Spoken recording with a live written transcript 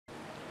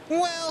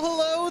Well,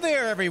 hello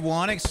there,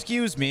 everyone.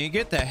 Excuse me.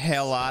 Get the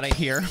hell out of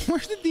here. Where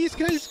did these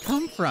guys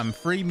come from?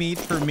 Free meat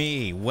for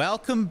me.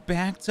 Welcome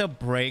back to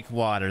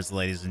Breakwaters,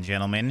 ladies and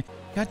gentlemen.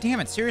 God damn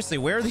it. Seriously,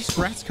 where are these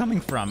rats coming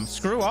from?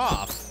 Screw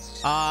off.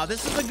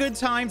 This is a good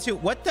time to...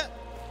 What the...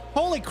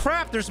 Holy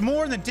crap, there's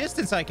more in the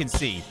distance I can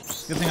see.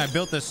 Good thing I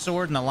built this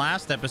sword in the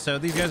last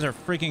episode. These guys are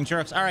freaking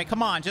jerks. All right,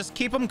 come on. Just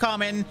keep them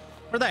coming.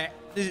 Where the...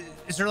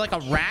 Is there like a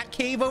rat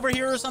cave over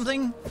here or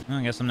something? Well,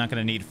 I guess I'm not going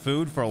to need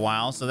food for a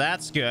while, so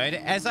that's good.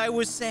 As I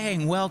was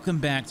saying, welcome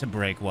back to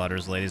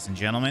Breakwaters, ladies and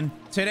gentlemen.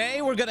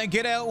 Today, we're going to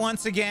get out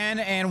once again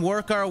and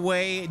work our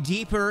way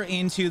deeper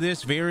into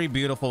this very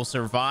beautiful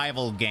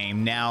survival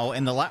game. Now,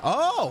 in the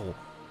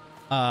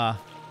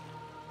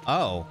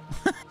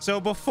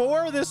so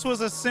before this was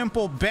a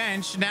simple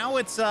bench. Now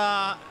it's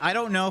I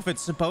don't know if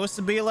it's supposed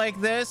to be like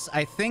this.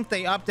 I think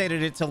they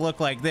updated it to look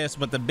like this,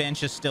 but the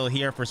bench is still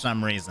here for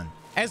some reason.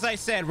 As I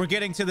said, we're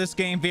getting to this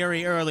game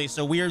very early,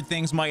 so weird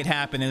things might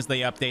happen as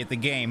they update the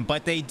game.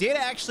 But they did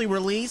actually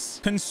release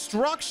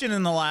construction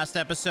in the last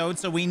episode,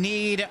 so we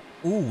need...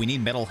 Ooh, we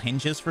need metal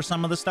hinges for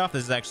some of the stuff.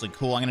 This is actually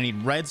cool. I'm going to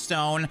need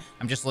redstone.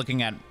 I'm just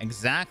looking at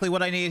exactly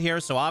what I need here.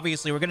 So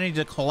obviously, we're going to need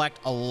to collect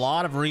a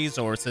lot of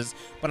resources.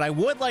 But I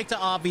would like to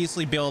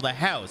obviously build a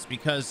house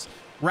because...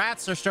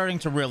 rats are starting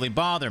to really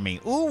bother me.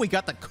 Ooh, we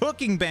got the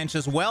cooking bench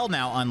as well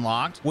now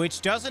unlocked,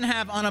 which doesn't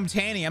have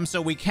unobtainium,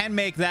 so we can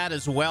make that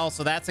as well,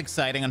 so that's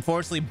exciting.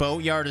 Unfortunately,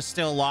 boatyard is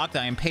still locked.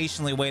 I am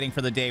patiently waiting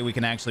for the day we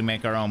can actually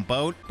make our own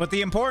boat. But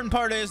the important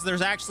part is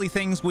there's actually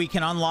things we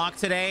can unlock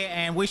today,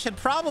 and we should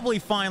probably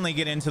finally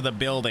get into the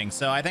building.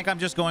 So I think I'm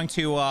just going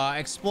to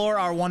explore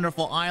our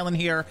wonderful island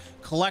here,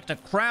 collect a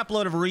crap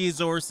load of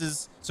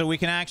resources, so we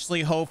can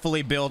actually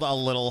hopefully build a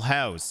little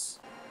house.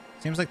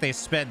 Seems like they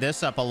sped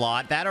this up a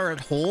lot. That or it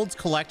holds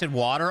collected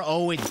water.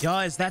 Oh, it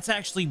does. That's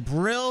actually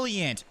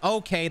brilliant.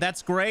 Okay,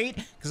 that's great.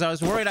 Because I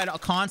was worried I'd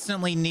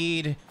constantly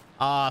need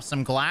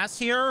some glass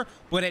here.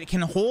 But it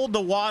can hold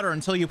the water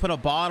until you put a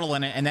bottle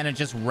in it. And then it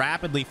just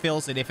rapidly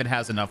fills it if it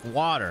has enough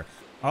water.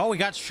 Oh, we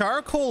got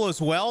charcoal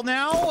as well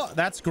now.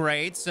 That's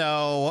great.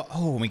 So,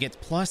 oh, we get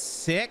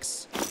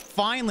 +6.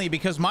 Finally,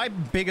 because my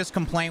biggest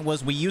complaint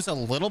was we use a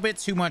little bit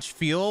too much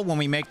fuel when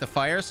we make the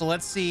fire. So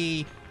let's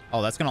see...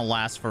 Oh, that's gonna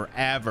last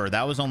forever.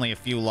 That was only a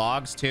few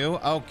logs too.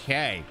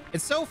 Okay.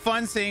 It's so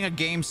fun seeing a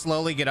game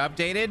slowly get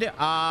updated.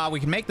 We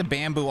can make the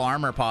bamboo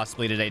armor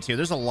possibly today too.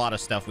 There's a lot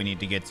of stuff we need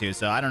to get to,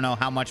 so I don't know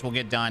how much we'll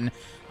get done.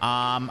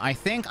 I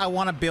think I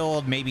want to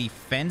build maybe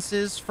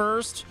fences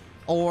first,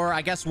 or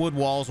I guess wood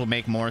walls will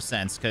make more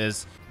sense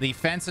because the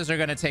fences are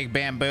going to take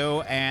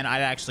bamboo, and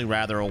I'd actually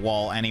rather a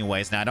wall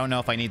anyways. Now, I don't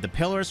know if I need the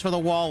pillars for the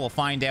wall. We'll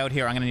find out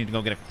here. I'm going to need to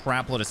go get a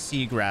crap load of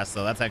seagrass,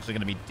 though. That's actually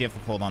going to be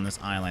difficult on this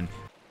island.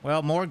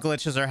 Well, more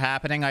glitches are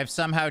happening. I've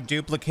somehow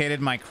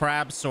duplicated my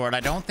crab sword. I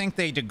don't think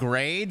they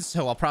degrade,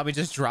 so I'll probably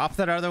just drop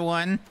that other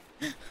one.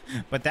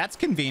 But that's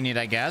convenient,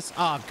 I guess.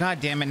 Oh, god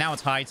damn it. Now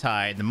it's high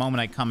tide. The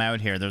moment I come out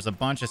here, there's a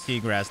bunch of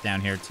seagrass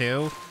down here,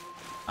 too.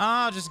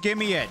 Oh, just give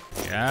me it.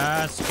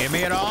 Just give me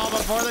it all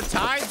before the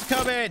tides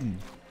come in.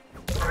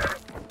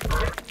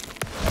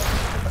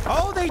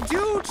 Oh, they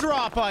do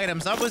drop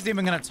items. I wasn't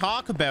even going to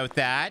talk about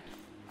that.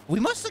 We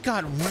must have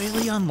got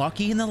really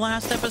unlucky in the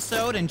last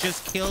episode and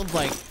just killed,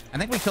 like, I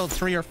think we killed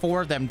 3 or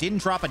 4 of them. Didn't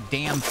drop a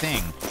damn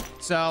thing.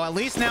 So at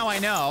least now I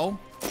know.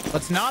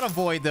 Let's not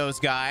avoid those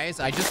guys.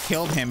 I just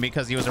killed him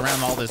because he was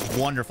around all this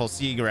wonderful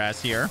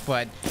seagrass here.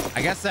 But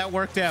I guess that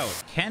worked out.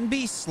 Can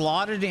be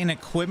slotted in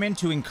equipment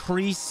to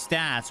increase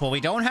stats. Well,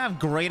 we don't have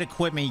great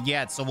equipment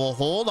yet, so we'll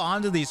hold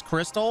on to these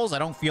crystals. I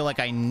don't feel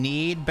like I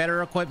need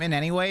better equipment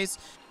anyways.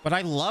 But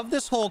I love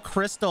this whole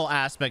crystal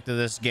aspect of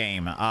this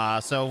game.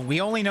 So we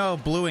only know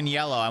blue and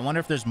yellow. I wonder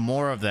if there's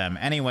more of them.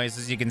 Anyways,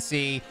 as you can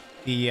see,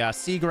 the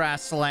seagrass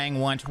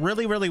slang went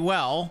really, really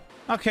well.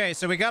 Okay,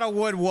 so we got a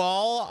wood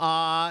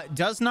wall.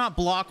 Does not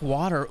block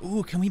water.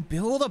 Ooh, can we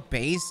build a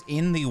base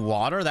in the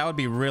water? That would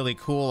be really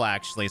cool,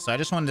 actually. So I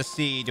just wanted to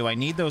see, do I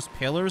need those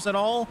pillars at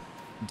all?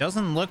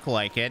 Doesn't look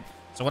like it.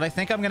 So what I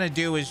think I'm going to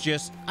do is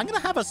just... I'm going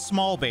to have a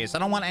small base. I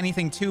don't want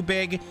anything too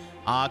big.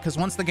 Because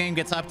once the game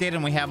gets updated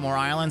and we have more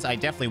islands, I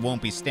definitely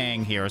won't be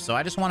staying here. So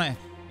I just want to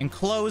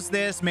enclose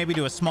this, maybe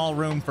do a small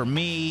room for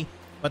me.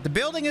 But the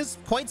building is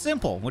quite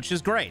simple, which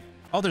is great.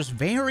 Oh, there's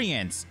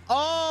variants.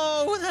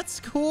 Oh, that's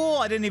cool.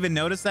 I didn't even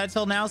notice that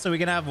till now. So we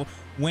can have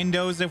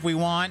windows if we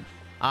want.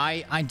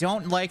 I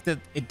don't like that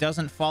it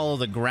doesn't follow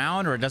the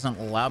ground or it doesn't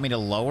allow me to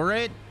lower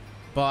it.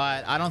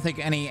 But I don't think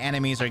any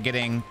enemies are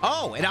getting...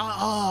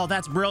 Oh,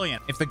 that's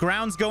brilliant. If the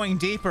ground's going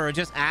deeper, it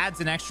just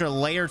adds an extra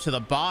layer to the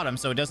bottom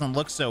so it doesn't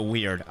look so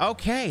weird.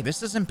 Okay,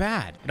 this isn't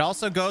bad. It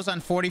also goes on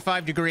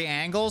 45-degree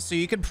angles, so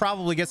you could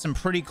probably get some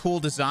pretty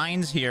cool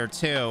designs here,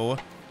 too.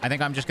 I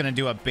think I'm just going to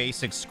do a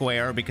basic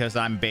square because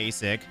I'm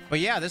basic. But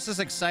yeah, this is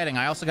exciting.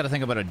 I also got to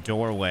think about a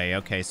doorway.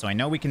 Okay, so I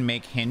know we can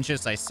make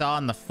hinges. I saw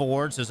in the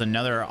forge there's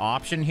another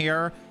option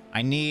here.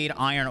 I need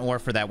iron ore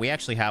for that. We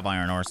actually have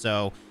iron ore,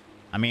 so...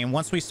 I mean,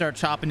 once we start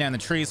chopping down the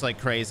trees like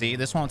crazy,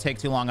 this won't take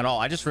too long at all.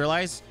 I just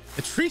realized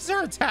the trees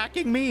are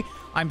attacking me.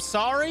 I'm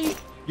sorry.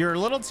 You're a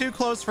little too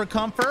close for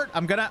comfort.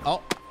 I'm gonna...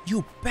 Oh,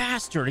 You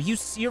bastard. Are you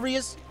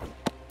serious?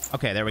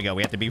 Okay, there we go.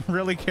 We have to be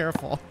really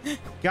careful.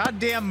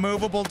 Goddamn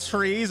movable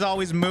trees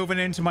always moving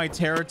into my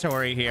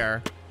territory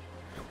here.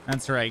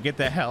 That's right. Get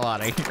the hell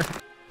out of here.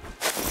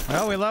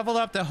 Well, we leveled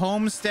up to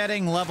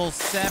homesteading level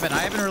 7. I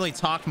haven't really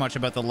talked much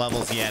about the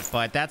levels yet,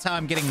 but that's how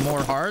I'm getting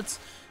more hearts.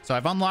 So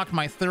I've unlocked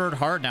my 3rd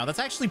heart now. That's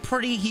actually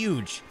pretty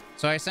huge.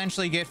 So I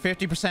essentially get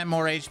 50%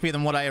 more HP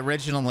than what I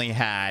originally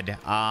had.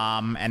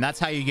 And that's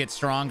how you get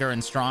stronger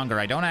and stronger.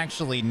 I don't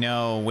actually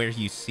know where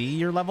you see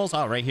your levels.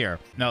 Oh, right here.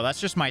 No,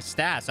 that's just my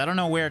stats. I don't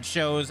know where it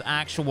shows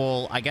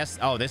actual, I guess.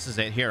 Oh, this is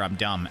it here. I'm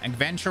dumb.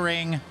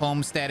 Adventuring,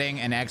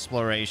 homesteading, and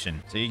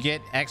exploration. So you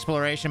get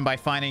exploration by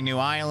finding new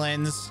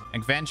islands,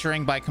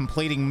 adventuring by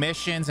completing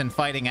missions and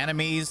fighting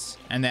enemies,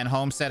 and then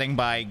homesteading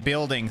by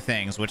building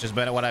things, which is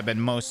what I've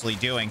been mostly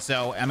doing.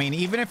 So, I mean,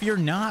 even if you're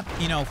not,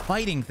 you know,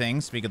 fighting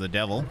things, speak of the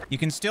devil, you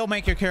can still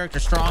make your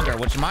character stronger,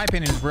 which in my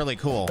opinion is really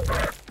cool.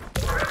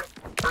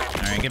 All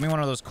right, give me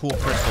one of those cool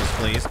crystals,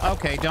 please.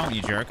 Okay, don't,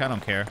 you jerk. I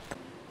don't care.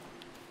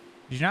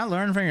 Did you not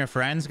learn from your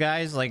friends,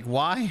 guys? Like,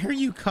 why are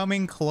you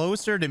coming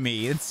closer to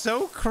me? It's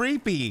so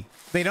creepy.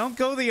 They don't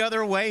go the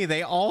other way.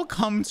 They all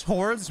come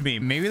towards me.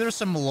 Maybe there's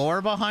some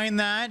lore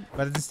behind that.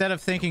 But instead of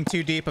thinking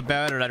too deep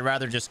about it, I'd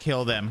rather just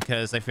kill them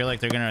because I feel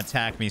like they're going to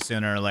attack me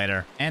sooner or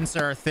later. Ents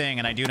are a thing,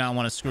 and I do not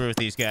want to screw with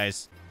these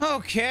guys.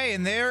 Okay,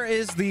 and there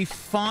is the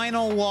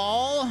final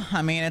wall.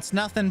 I mean, it's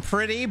nothing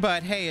pretty,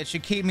 but hey, it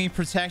should keep me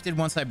protected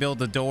once I build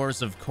the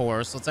doors, of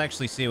course. Let's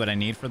actually see what I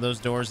need for those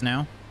doors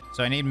now.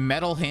 So I need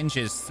metal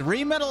hinges.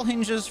 3 metal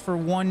hinges for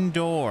 1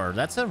 door.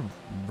 That's a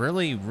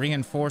really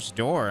reinforced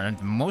door.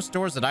 And most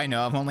doors that I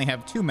know of only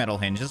have 2 metal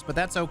hinges, but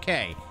that's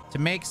okay. To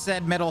make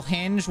said metal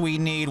hinge, we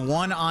need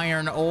 1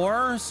 iron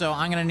ore. So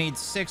I'm going to need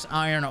 6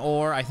 iron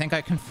ore. I think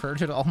I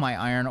converted all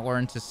my iron ore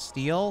into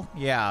steel.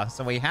 Yeah,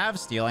 so we have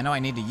steel. I know I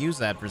need to use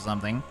that for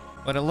something.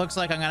 But it looks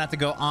like I'm going to have to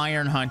go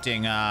iron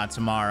hunting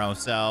tomorrow.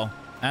 So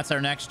that's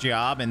our next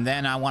job. And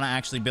then I want to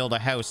actually build a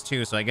house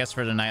too. So I guess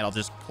for tonight, I'll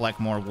just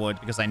collect more wood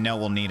because I know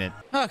we'll need it.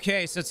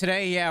 Okay, so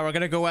today, yeah, we're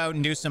going to go out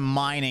and do some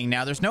mining.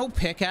 Now, there's no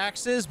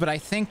pickaxes, but I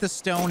think the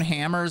stone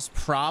hammer's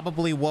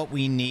probably what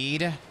we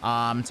need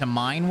to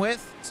mine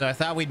with. So I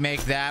thought we'd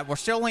make that. We're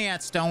still only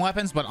at stone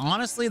weapons, but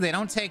honestly, they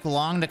don't take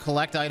long to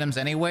collect items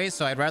anyway.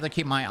 So I'd rather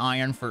keep my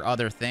iron for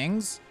other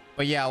things.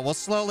 But yeah, we'll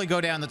slowly go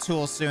down the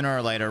tools sooner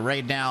or later.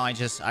 Right now,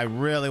 I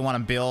really want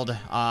to build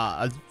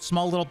a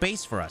small little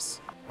base for us.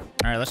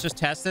 All right, let's just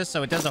test this.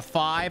 So it does a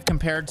 5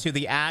 compared to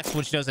the axe,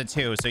 which does a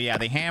 2. So yeah,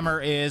 the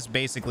hammer is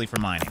basically for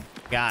mining.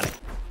 Got it.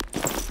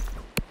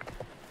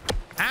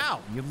 Ow,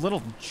 you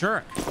little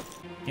jerk.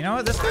 You know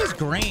what? This guy's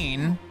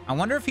green. I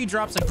wonder if he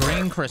drops a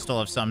green crystal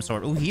of some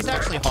sort. Ooh, he's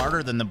actually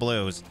harder than the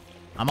blues.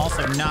 I'm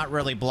also not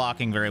really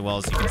blocking very well,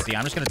 as you can see.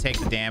 I'm just going to take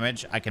the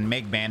damage. I can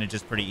make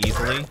bandages pretty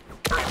easily.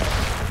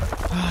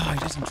 Oh, he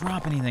doesn't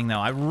drop anything, though.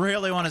 I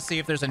really want to see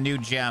if there's a new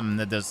gem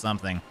that does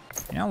something.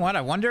 You know what?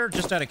 I wonder,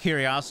 just out of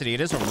curiosity,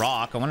 it is a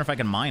rock. I wonder if I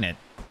can mine it.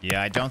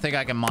 Yeah, I don't think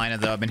I can mine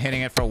it, though. I've been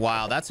hitting it for a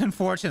while. That's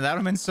unfortunate. That would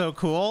have been so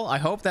cool. I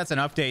hope that's an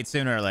update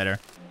sooner or later.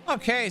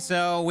 Okay,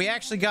 so we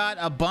actually got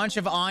a bunch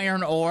of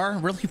iron ore.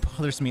 It really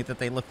bothers me that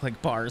they look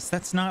like bars.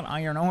 That's not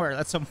iron ore.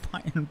 That's a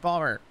iron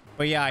bar.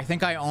 But yeah, I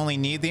think I only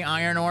need the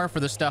iron ore for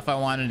the stuff I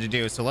wanted to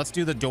do. So let's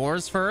do the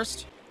doors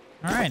first.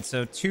 All right,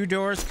 so 2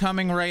 doors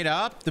coming right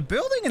up. The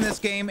building in this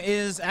game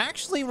is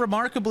actually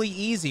remarkably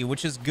easy,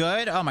 which is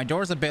good. Oh, my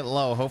door's a bit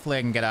low. Hopefully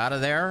I can get out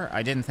of there.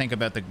 I didn't think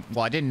about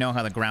well, I didn't know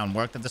how the ground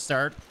worked at the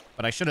start,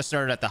 but I should have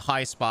started at the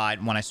high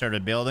spot when I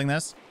started building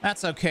this.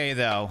 That's okay,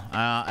 though,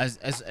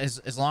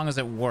 as long as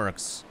it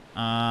works.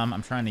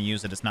 I'm trying to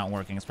use it. It's not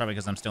working. It's probably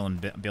because I'm still in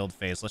build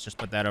phase. Let's just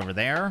put that over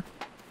there.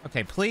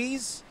 Okay,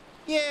 please.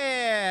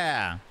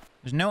 Yeah.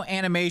 There's no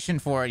animation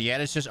for it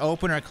yet. It's just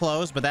open or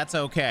close, but that's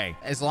okay.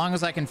 As long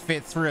as I can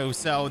fit through.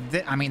 So,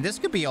 I mean, this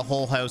could be a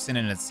whole house in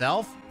and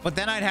itself. But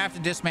then I'd have to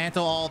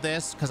dismantle all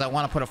this because I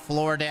want to put a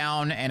floor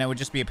down and it would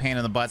just be a pain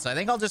in the butt. So I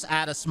think I'll just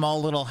add a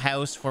small little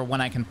house for when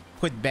I can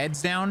put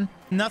beds down.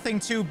 Nothing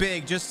too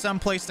big, just some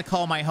place to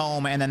call my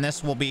home. And then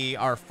this will be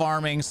our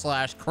farming /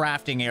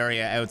 crafting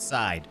area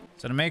outside.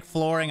 So to make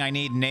flooring, I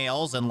need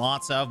nails and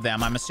lots of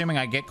them. I'm assuming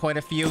I get quite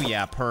a few,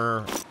 yeah,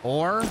 per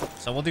ore.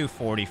 So we'll do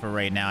 40 for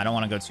right now. I don't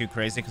want to go too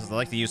crazy because I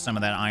like to use some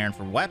of that iron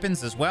for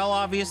weapons as well,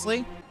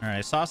 obviously. All right,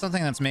 I saw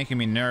something that's making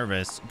me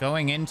nervous.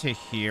 Going into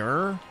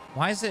here.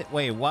 Why is it,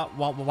 wait,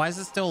 why is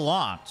it still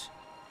locked?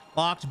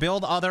 Locked,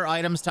 build other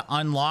items to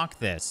unlock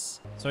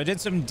this. So I did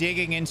some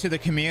digging into the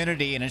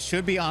community and it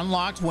should be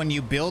unlocked when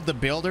you build the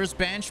builder's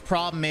bench.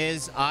 Problem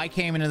is, I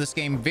came into this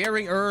game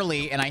very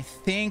early and I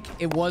think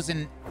it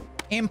wasn't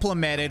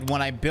implemented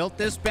when I built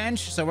this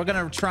bench. So we're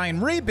going to try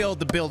and rebuild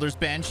the builder's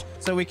bench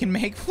so we can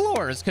make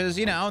floors because,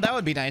 you know, that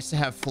would be nice to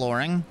have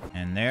flooring.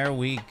 And there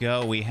we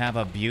go. We have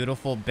a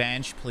beautiful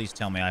bench. Please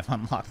tell me I've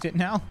unlocked it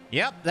now.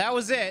 Yep, that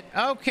was it.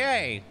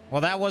 Okay.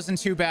 Well, that wasn't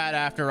too bad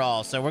after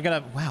all. So we're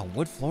going to... Wow,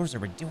 wood floors are...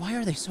 Why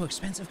are they so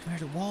expensive compared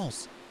to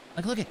walls?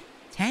 Like, look at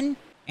 10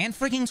 and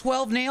freaking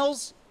 12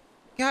 nails.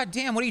 God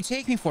damn, what do you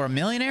take me for? A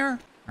millionaire?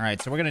 All right,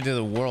 so we're going to do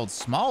the world's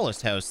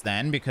smallest house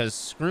then because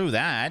screw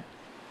that.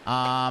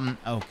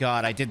 Oh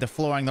God, I did the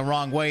flooring the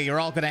wrong way. You're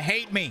all gonna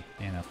hate me.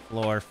 And a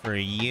floor for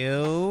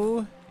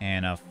you.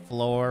 And a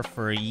floor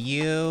for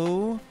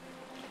you.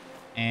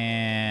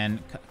 And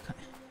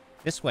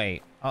this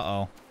way.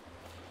 Uh-oh.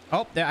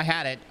 Oh, there, I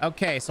had it.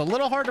 Okay, so a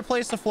little hard to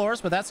place the floors,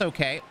 but that's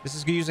okay. This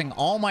is using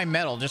all my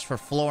metal just for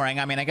flooring.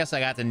 I mean, I guess I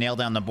got to nail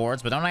down the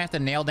boards, but don't I have to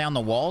nail down the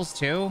walls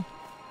too?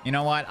 You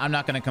know what? I'm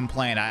not going to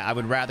complain. I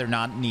would rather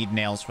not need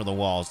nails for the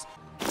walls.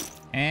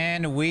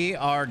 And we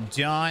are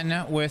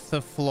done with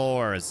the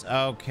floors.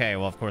 Okay,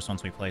 well, of course,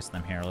 once we place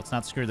them here. Let's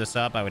not screw this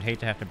up. I would hate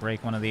to have to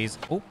break one of these.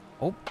 Oh,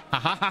 oh, ha,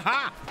 ha, ha,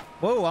 ha.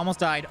 Whoa, almost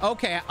died.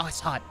 Okay, oh, I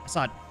saw it. I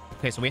saw it.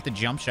 Okay, so we have to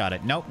jump shot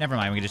it. Nope, never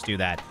mind. We can just do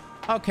that.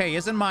 Okay,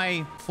 isn't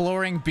my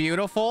flooring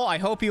beautiful? I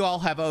hope you all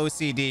have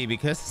OCD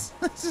because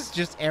this is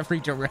just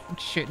every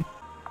direction.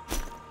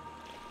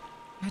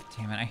 God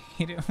damn it, I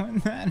hate it when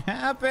that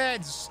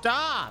happens.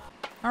 Stop!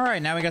 All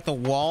right, now we got the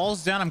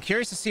walls done. I'm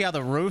curious to see how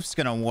the roof's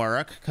gonna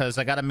work because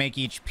I gotta make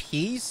each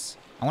piece.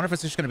 I wonder if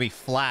it's just gonna be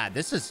flat.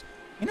 This is...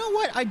 You know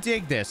what? I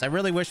dig this. I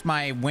really wish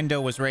my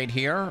window was right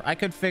here. I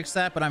could fix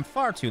that, but I'm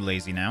far too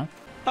lazy now.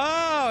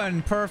 Oh,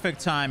 and perfect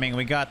timing.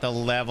 We got the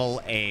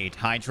level 8.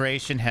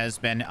 Hydration has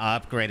been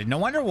upgraded. No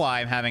wonder why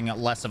I'm having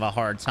less of a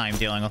hard time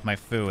dealing with my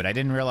food. I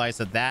didn't realize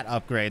that that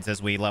upgrades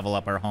as we level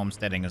up our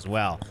homesteading as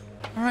well.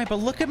 All right, but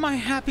look at my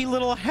happy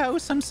little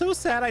house. I'm so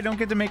sad I don't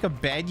get to make a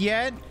bed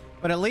yet.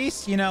 But at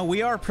least, you know,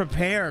 we are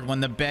prepared when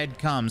the bed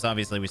comes.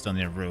 Obviously, we still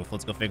need a roof.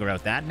 Let's go figure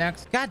out that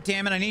next. God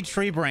damn it, I need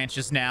tree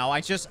branches now.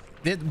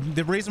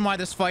 The reason why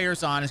this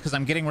fire's on is because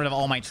I'm getting rid of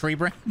all my tree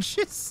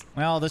branches.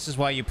 Well, this is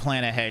why you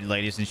plan ahead,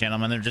 ladies and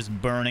gentlemen. They're just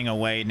burning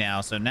away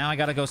now. So now I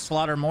got to go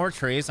slaughter more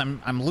trees.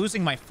 I'm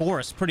losing my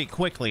forest pretty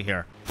quickly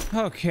here.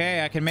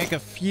 Okay, I can make a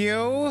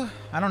few.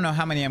 I don't know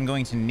how many I'm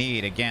going to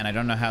need. Again, I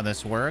don't know how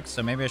this works.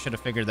 So maybe I should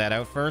have figured that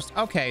out first.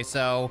 Okay,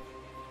 so...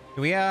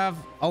 Do we have...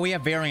 Oh, we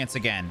have variants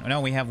again. No,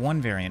 we have one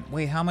variant.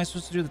 Wait, how am I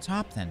supposed to do the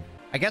top then?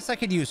 I guess I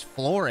could use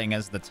flooring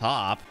as the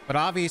top, but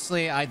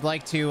obviously I'd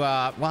like to...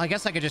 well, I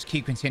guess I could just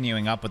keep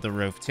continuing up with the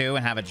roof too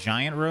and have a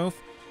giant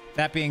roof.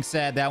 That being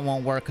said, that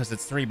won't work because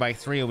it's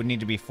 3x3. It would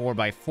need to be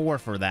 4x4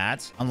 for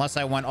that. Unless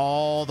I went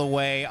all the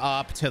way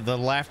up to the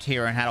left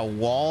here and had a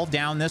wall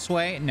down this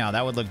way. No,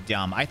 that would look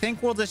dumb. I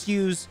think we'll just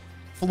use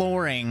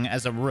flooring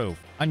as a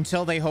roof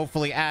until they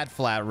hopefully add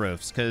flat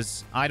roofs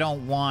because I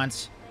don't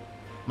want...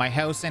 my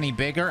house any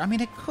bigger. I mean,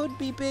 it could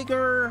be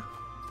bigger,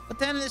 but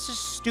then it's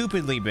just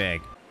stupidly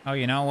big. Oh,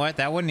 you know what?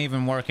 That wouldn't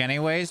even work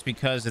anyways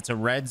because it's a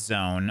red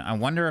zone. I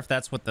wonder if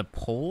that's what the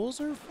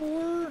poles are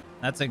for?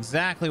 That's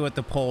exactly what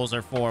the poles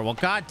are for. Well,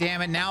 god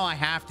damn it. Now I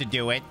have to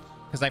do it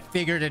because I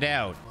figured it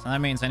out. So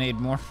that means I need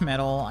more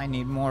metal. I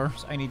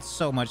need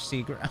so much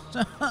seagrass.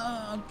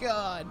 Oh,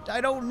 god. I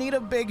don't need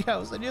a big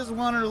house. I just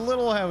wanted a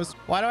little house.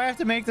 Why do I have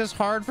to make this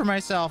hard for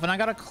myself? And I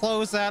got to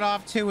close that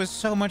off too with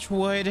so much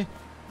wood.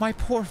 My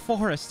poor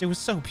forest. It was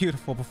so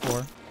beautiful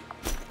before.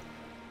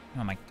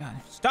 Oh my god.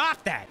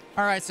 Stop that!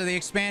 Alright, so the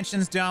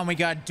expansion's done. We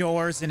got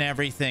doors and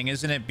everything.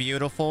 Isn't it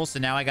beautiful? So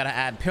now I gotta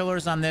add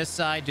pillars on this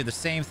side, do the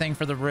same thing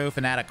for the roof,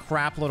 and add a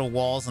crap load of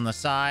walls on the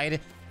side.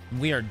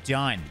 We are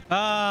done.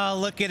 Oh,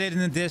 look at it in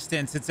the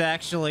distance. It's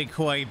actually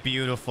quite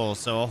beautiful.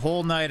 So a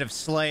whole night of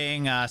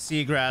slaying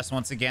seagrass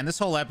once again. This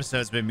whole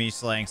episode's been me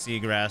slaying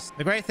seagrass.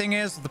 The great thing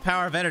is, with the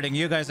power of editing,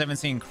 you guys haven't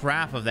seen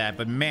crap of that.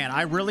 But man,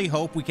 I really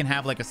hope we can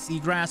have like a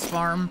seagrass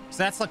farm. So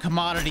that's the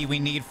commodity we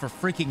need for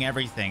freaking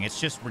everything. It's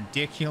just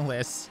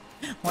ridiculous.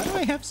 Why do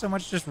I have so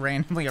much just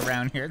randomly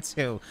around here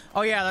too?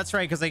 Oh yeah, that's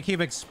right, because they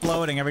keep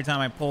exploding every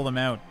time I pull them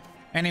out.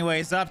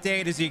 Anyways,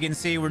 update, as you can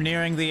see, we're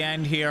nearing the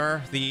end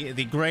here.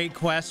 The great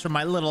quest for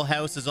my little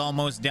house is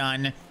almost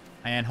done.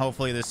 And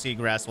hopefully the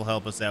seagrass will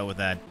help us out with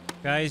that.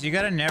 Guys, you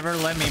gotta never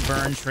let me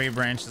burn tree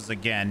branches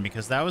again,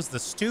 because that was the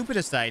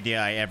stupidest idea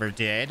I ever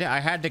did. I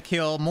had to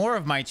kill more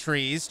of my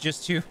trees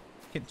just to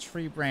get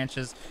tree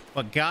branches.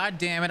 But god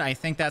damn it, I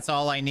think that's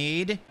all I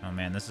need. Oh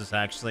man, this is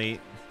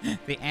actually...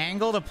 The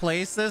angle to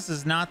place this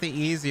is not the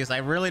easiest. I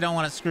really don't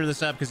want to screw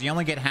this up, because you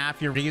only get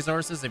half your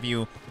resources if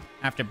you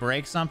have to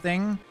break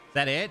something. Is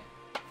that it?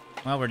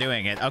 Well, we're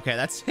doing it. Okay,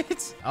 that's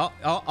it.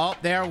 Oh,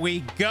 there we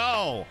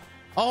go.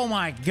 Oh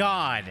my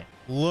god.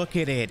 Look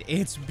at it.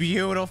 It's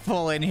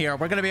beautiful in here.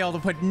 We're going to be able to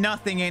put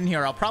nothing in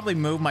here. I'll probably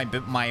move my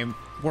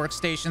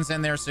workstations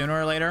in there sooner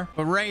or later.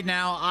 But right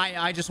now,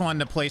 I just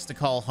wanted a place to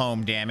call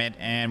home, damn it.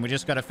 And we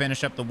just got to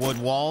finish up the wood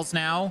walls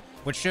now,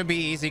 which should be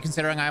easy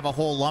considering I have a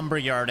whole lumber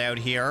yard out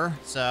here.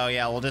 So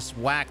yeah, we'll just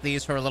whack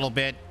these for a little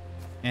bit.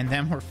 And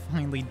then we're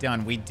finally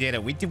done. We did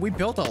it. We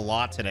built a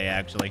lot today,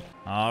 actually.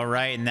 All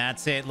right, and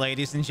that's it,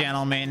 ladies and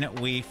gentlemen.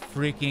 We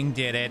freaking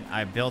did it.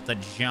 I built a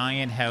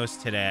giant house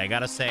today. I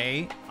gotta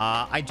say,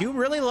 I do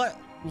really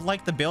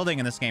like the building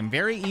in this game.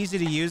 Very easy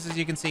to use, as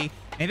you can see.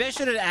 Maybe I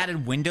should have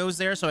added windows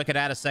there so I could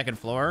add a second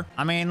floor.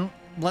 I mean,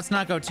 let's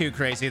not go too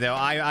crazy, though.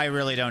 I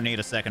really don't need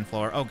a second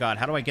floor. Oh, God.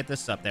 How do I get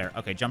this up there?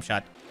 Okay, jump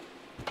shot.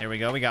 There we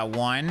go. We got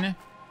one.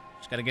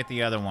 Just gotta get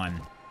the other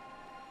one.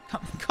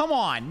 Come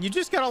on. You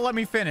just gotta let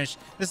me finish.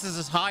 This is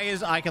as high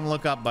as I can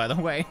look up, by the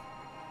way.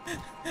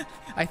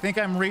 I think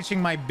I'm reaching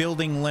my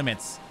building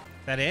limits. Is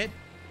that it?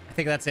 I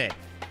think that's it.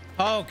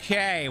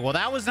 Okay, well,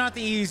 that was not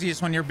the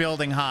easiest when you're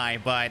building high,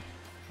 but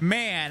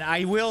man,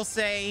 I will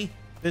say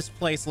this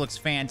place looks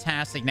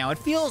fantastic. Now, it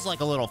feels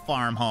like a little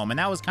farm home, and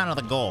that was kind of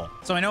the goal.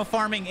 So I know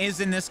farming is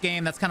in this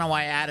game. That's kind of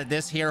why I added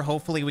this here.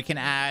 Hopefully, we can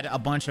add a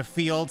bunch of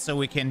fields so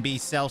we can be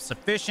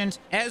self-sufficient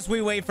as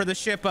we wait for the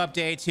ship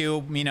update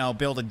to, you know,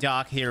 build a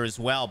dock here as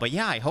well. But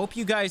yeah, I hope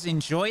you guys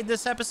enjoyed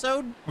this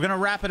episode. We're going to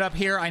wrap it up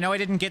here. I know I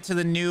didn't get to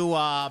the new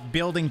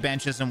building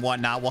benches and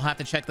whatnot. We'll have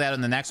to check that out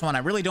in the next one. I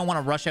really don't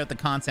want to rush out the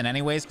content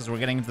anyways because we're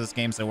getting into this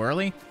game so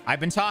early. I've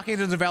been talking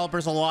to the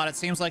developers a lot. It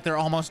seems like they're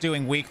almost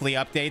doing weekly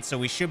updates, so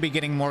we should be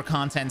getting more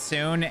content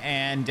soon.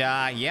 And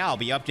yeah, I'll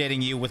be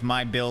updating you with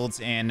my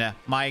builds and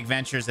my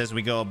adventures as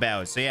we go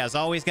about. So yeah, as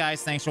always,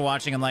 guys, thanks for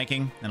watching and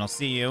liking, and I'll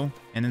see you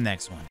in the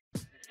next one.